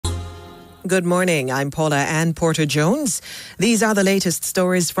Good morning. I'm Paula Ann Porter-Jones. These are the latest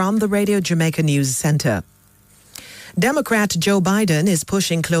stories from the Radio Jamaica News Center. Democrat Joe Biden is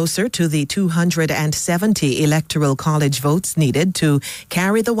pushing closer to the 270 electoral college votes needed to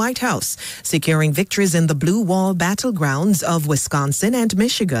carry the White House, securing victories in the blue wall battlegrounds of Wisconsin and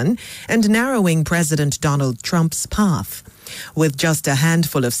Michigan and narrowing President Donald Trump's path. With just a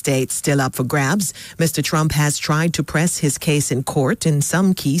handful of states still up for grabs, Mr. Trump has tried to press his case in court in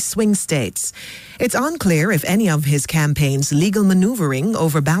some key swing states. It's unclear if any of his campaign's legal maneuvering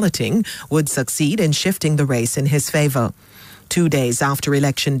over balloting would succeed in shifting the race in his favor. 2 days after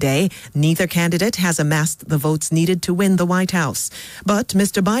Election Day, neither candidate has amassed the votes needed to win the White House. But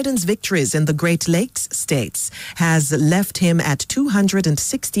Mr. Biden's victories in the Great Lakes states has left him at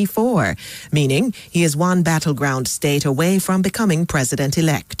 264, meaning he is one battleground state away from becoming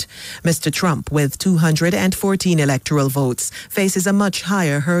president-elect. Mr. Trump, with 214 electoral votes, faces a much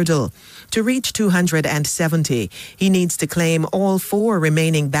higher hurdle. To reach 270, he needs to claim all 4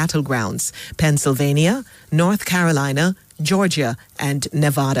 remaining battlegrounds: Pennsylvania, North Carolina, Georgia, and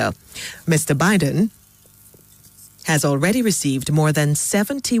Nevada. Mr. Biden has already received more than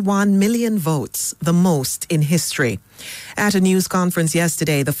 71 million votes, the most in history. At a news conference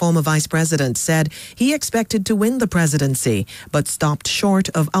yesterday, the former vice president said he expected to win the presidency, but stopped short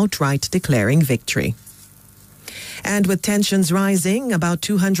of outright declaring victory. And with tensions rising, about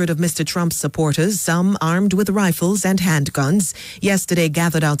 200 of Mr. Trump's supporters, some armed with rifles and handguns, yesterday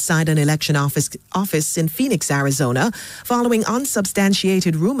gathered outside an election office in Phoenix, Arizona, following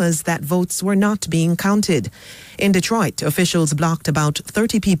unsubstantiated rumors that votes were not being counted. In Detroit, officials blocked about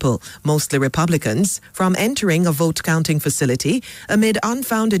 30 people, mostly Republicans, from entering a vote-counting facility amid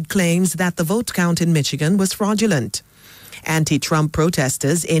unfounded claims that the vote count in Michigan was fraudulent. Anti-Trump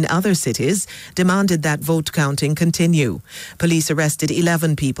protesters in other cities demanded that vote counting continue. Police arrested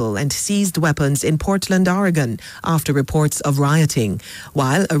 11 people and seized weapons in Portland, Oregon, after reports of rioting,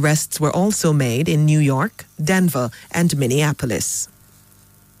 while arrests were also made in New York, Denver, and Minneapolis.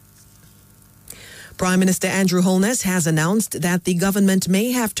 Prime Minister Andrew Holness has announced that the government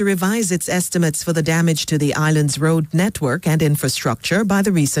may have to revise its estimates for the damage to the island's road network and infrastructure by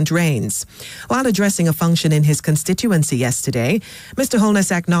the recent rains. While addressing a function in his constituency yesterday, Mr.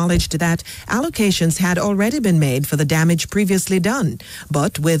 Holness acknowledged that allocations had already been made for the damage previously done,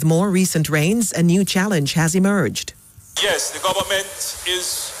 but with more recent rains, a new challenge has emerged. Yes, the government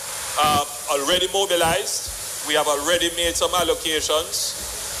is already mobilized. We have already made some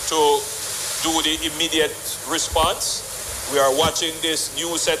allocations to do the immediate response. We are watching this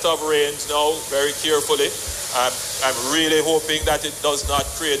new set of rains now very carefully. I'm really hoping that it does not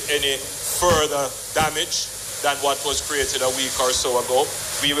create any further damage than what was created a week or so ago.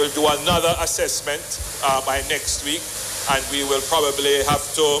 We will do another assessment by next week, and we will probably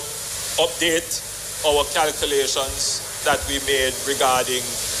have to update our calculations that we made regarding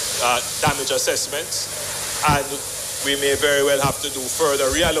damage assessments, and we may very well have to do further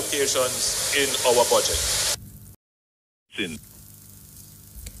reallocations in our budget.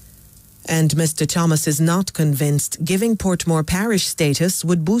 And Mr. Thomas is not convinced giving Portmore parish status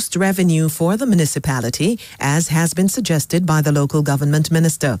would boost revenue for the municipality, as has been suggested by the local government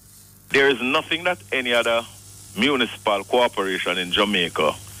minister. There is nothing that any other municipal corporation in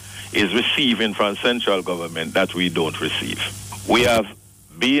Jamaica is receiving from central government that we don't receive. We have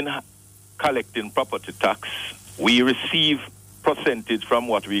been collecting property tax. We receive percentage from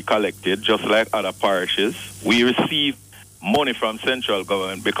what we collected, just like other parishes. We receive money from central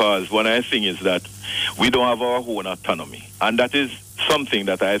government because one of the things is that we don't have our own autonomy. And that is something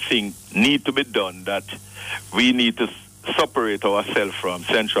that I think need to be done, that we need to separate ourselves from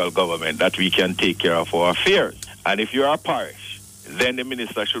central government, that we can take care of our affairs. And if you're a parish, then the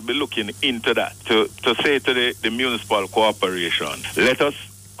minister should be looking into that, to say to the municipal corporation, let us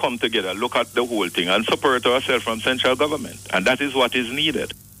come together, look at the whole thing and separate ourselves from central government. And that is what is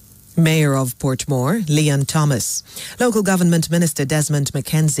needed. Mayor of Portmore, Leon Thomas. Local Government Minister Desmond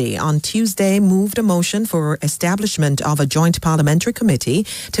McKenzie on Tuesday moved a motion for establishment of a joint parliamentary committee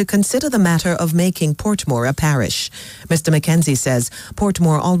to consider the matter of making Portmore a parish. Mr. McKenzie says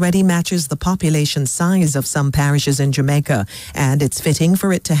Portmore already matches the population size of some parishes in Jamaica, and it's fitting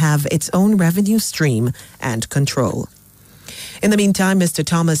for it to have its own revenue stream and control. In the meantime, Mr.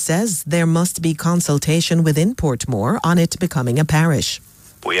 Thomas says there must be consultation within Portmore on it becoming a parish.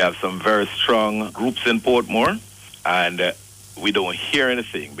 We have some very strong groups in Portmore, and we don't hear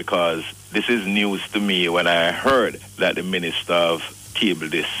anything, because this is news to me when I heard that the minister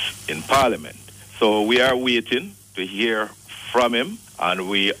tabled this in Parliament. So we are waiting to hear from him, and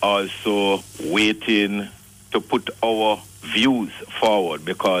we also waiting to put our views forward,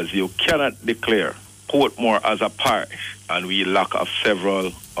 because you cannot declare Portmore as a parish and we lack of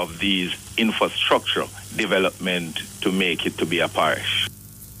several of these infrastructure development to make it to be a parish.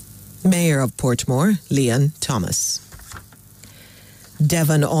 Mayor of Portmore, Leon Thomas.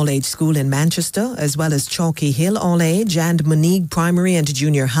 Devon All-Age School in Manchester, as well as Chalky Hill All-Age and Moneague Primary and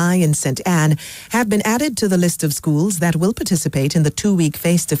Junior High in St. Anne, have been added to the list of schools that will participate in the 2-week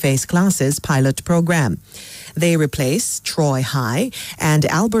face-to-face classes pilot program. They replace Troy High and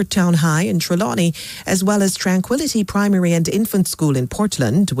Albertown High in Trelawney, as well as Tranquility Primary and Infant School in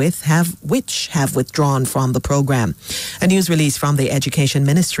Portland, which have withdrawn from the program. A news release from the Education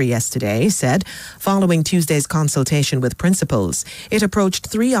Ministry yesterday said, following Tuesday's consultation with principals, it approached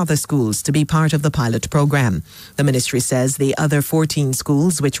 3 other schools to be part of the pilot program. The ministry says the other 14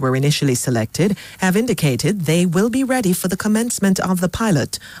 schools which were initially selected have indicated they will be ready for the commencement of the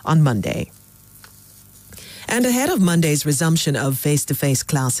pilot on Monday. And ahead of Monday's resumption of face-to-face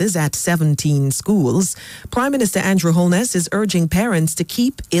classes at 17 schools, Prime Minister Andrew Holness is urging parents to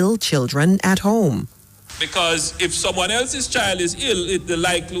keep ill children at home. Because if someone else's child is ill, the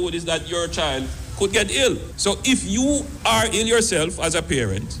likelihood is that your child could get ill. So if you are ill yourself as a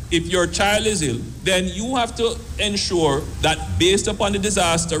parent, if your child is ill, then you have to ensure that based upon the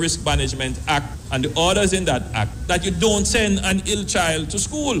Disaster Risk Management Act and the orders in that act, that you don't send an ill child to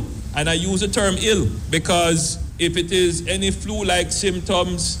school. And I use the term ill because if it is any flu-like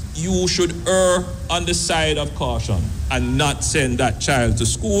symptoms, you should err on the side of caution and not send that child to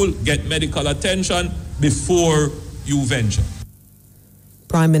school, get medical attention before you venture.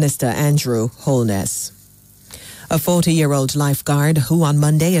 Prime Minister Andrew Holness. A 40-year-old lifeguard who on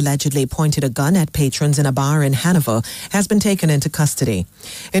Monday allegedly pointed a gun at patrons in a bar in Hanover has been taken into custody.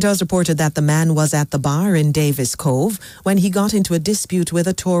 It was reported that the man was at the bar in Davis Cove when he got into a dispute with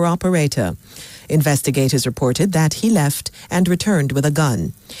a tour operator. Investigators reported that he left and returned with a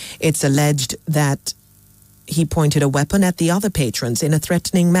gun. It's alleged that he pointed a weapon at the other patrons in a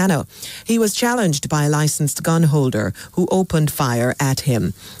threatening manner. He was challenged by a licensed gun holder who opened fire at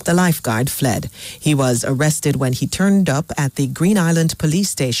him. The lifeguard fled. He was arrested when he turned up at the Green Island police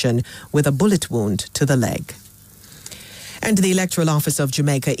station with a bullet wound to the leg. And the Electoral Office of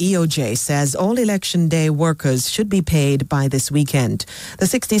Jamaica, EOJ, says all Election Day workers should be paid by this weekend. The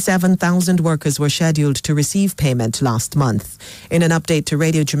 67,000 workers were scheduled to receive payment last month. In an update to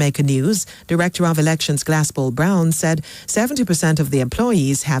Radio Jamaica News, Director of Elections Glassball Brown said 70% of the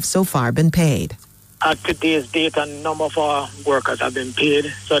employees have so far been paid. At today's date, a number of our workers have been paid.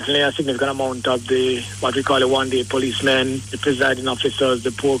 Certainly a significant amount of what we call the one-day policemen, the presiding officers, the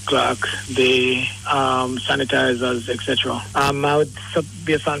poll clerks, the sanitizers, etc.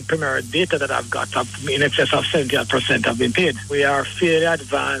 Based on preliminary data that I've got, in excess of 70% have been paid. We are fairly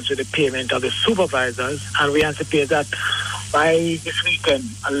advanced with the payment of the supervisors, and we anticipate that by this weekend,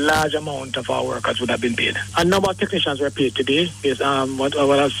 a large amount of our workers would have been paid. A number of technicians were paid today, based on what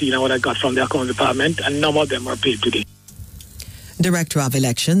I've seen and what I got from the accounts department. A number of them were paid today. Director of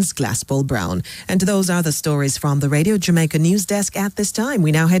Elections, Glassball Brown. And those are the stories from the Radio Jamaica News Desk at this time.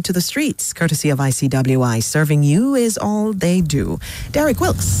 We now head to the streets, courtesy of ICWI. Serving you is all they do. Derek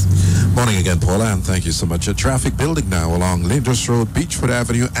Wilkes. Morning again, Paula, and thank you so much. A traffic building now along Lyndhurst Road, Beechwood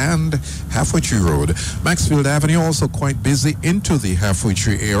Avenue, and Halfway Tree Road. Maxfield Avenue also quite busy into the Halfway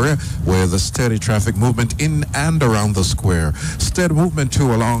Tree area with a steady traffic movement in and around the square. Steady movement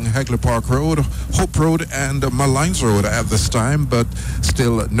too along Hagley Park Road, Hope Road, and Malines Road at this time, but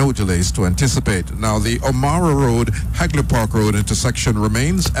still no delays to anticipate. Now, the O'Mara Road, Hagley Park Road intersection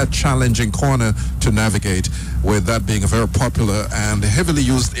remains a challenging corner to navigate, with that being a very popular and heavily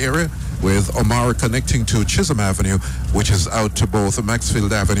used area, with O'Mara connecting to Chisholm Avenue, which is out to both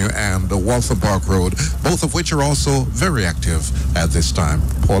Maxfield Avenue and Waltham Park Road, both of which are also very active at this time.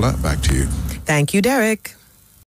 Paula, back to you. Thank you, Derek.